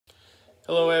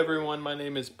Hello everyone, my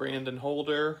name is Brandon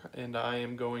Holder and I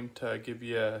am going to give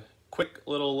you a quick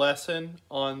little lesson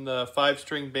on the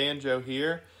 5-string banjo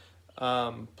here,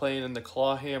 playing in the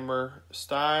clawhammer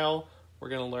style. We're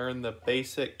going to learn the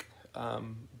basic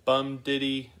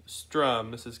Bum-Ditty strum.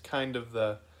 This is kind of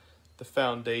the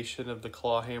foundation of the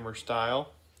clawhammer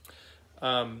style.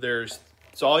 So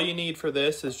all you need for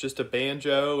this is just a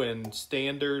banjo and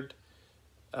standard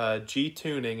G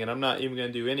tuning, and I'm not even going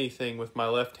to do anything with my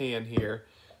left hand here.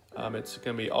 It's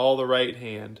going to be all the right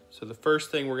hand. So the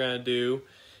first thing we're going to do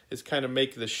is kind of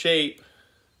make the shape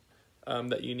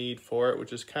that you need for it,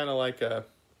 which is kind of like a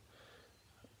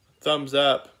thumbs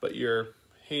up, but your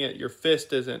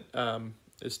fist isn't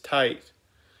as tight.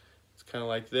 It's kind of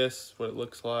like this, what it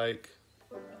looks like.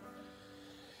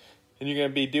 And you're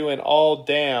going to be doing all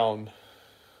down,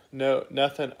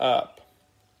 nothing up.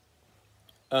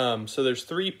 So there's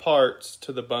 3 parts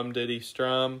to the Bum-Ditty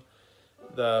strum.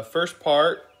 The first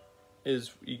part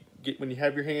is when you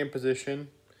have your hand position,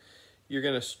 you're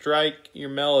going to strike your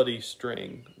melody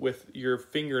string with your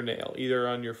fingernail, either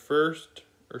on your first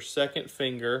or second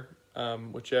finger,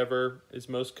 whichever is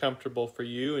most comfortable for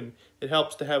you. And it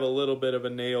helps to have a little bit of a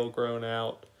nail grown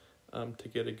out to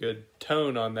get a good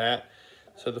tone on that.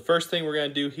 So the first thing we're going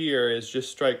to do here is just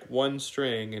strike one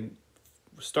string, and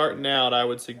starting out, I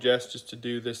would suggest just to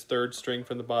do this 3rd string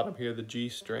from the bottom here, the G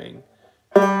string.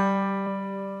 So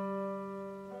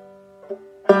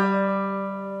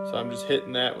I'm just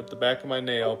hitting that with the back of my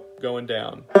nail going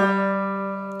down.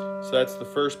 So that's the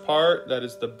first part. That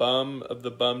is the bum of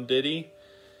the Bum-Ditty.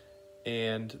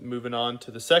 And moving on to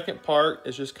the second part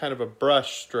is just kind of a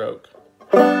brush stroke.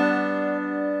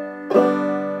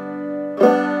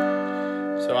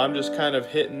 So I'm just kind of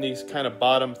hitting these kind of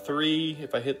bottom 3.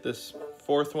 If I hit this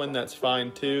 4th one, that's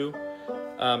fine too.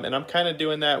 And I'm kind of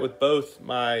doing that with both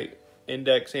my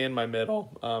index and my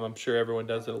middle. I'm sure everyone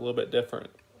does it a little bit different.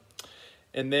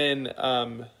 And then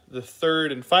the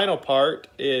 3rd and final part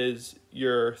is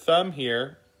your thumb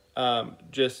here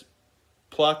just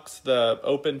plucks the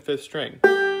open 5th string.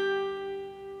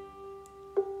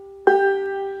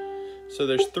 So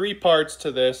there's 3 parts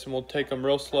to this, and we'll take them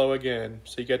real slow again.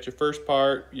 So you got your first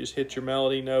part, you just hit your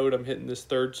melody note. I'm hitting this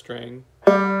 3rd string.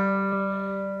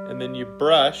 And then you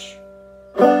brush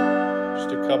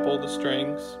just a couple of the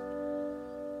strings.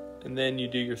 And then you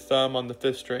do your thumb on the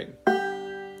 5th string.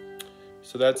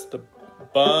 So that's the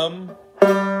Bum-Ditty.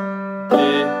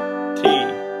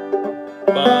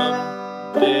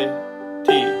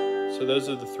 Bum-Ditty. So those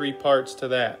are the 3 parts to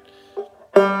that.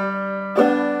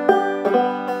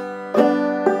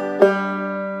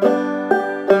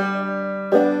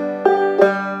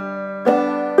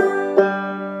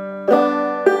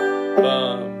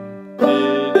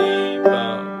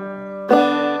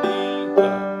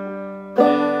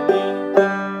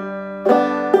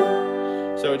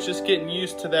 So it's just getting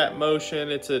used to that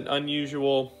motion. It's an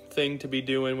unusual thing to be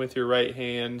doing with your right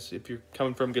hands if you're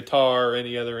coming from guitar or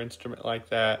any other instrument like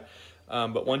that.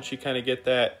 But once you kind of get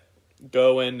that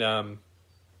going,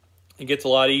 it gets a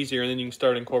lot easier, and then you can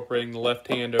start incorporating the left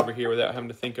hand over here without having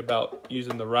to think about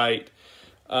using the right.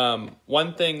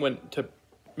 One thing to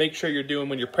make sure you're doing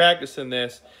when you're practicing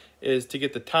this is to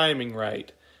get the timing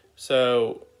right.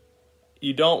 So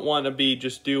you don't want to be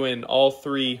just doing all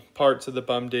 3 parts of the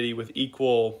Bum-Ditty with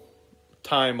equal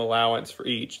time allowance for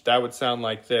each. That would sound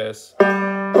like this.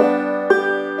 That's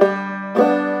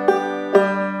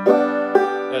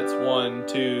 1,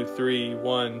 2, 3,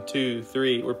 1, 2,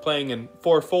 3. We're playing in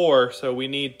 4/4, so we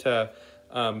need to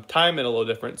time it a little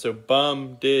different. So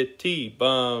Bum-Ditty,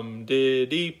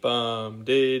 Bum-Ditty,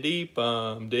 Bum-Ditty,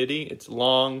 Bum-Ditty. It's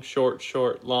long, short,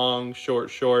 short, long,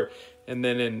 short, short. And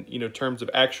then in terms of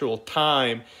actual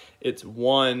time, it's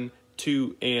 1,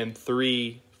 2, and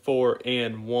 3, 4,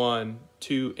 and 1,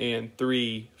 2, and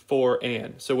 3, 4,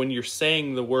 and. So when you're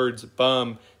saying the words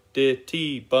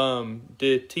Bum-Ditty,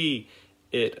 Bum-Ditty,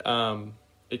 it kind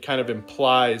of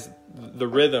implies the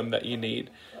rhythm that you need.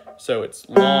 So it's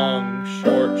long,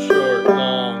 short, short,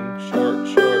 long, short,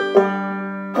 short.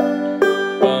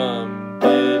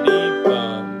 Bum-Ditty,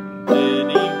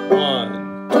 Bum-Ditty,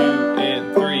 1, 2,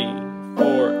 and 3,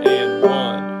 4, and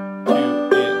 1,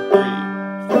 2, and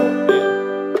 3, 4,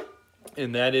 and.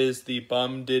 And that is the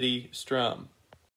Bum-Ditty strum.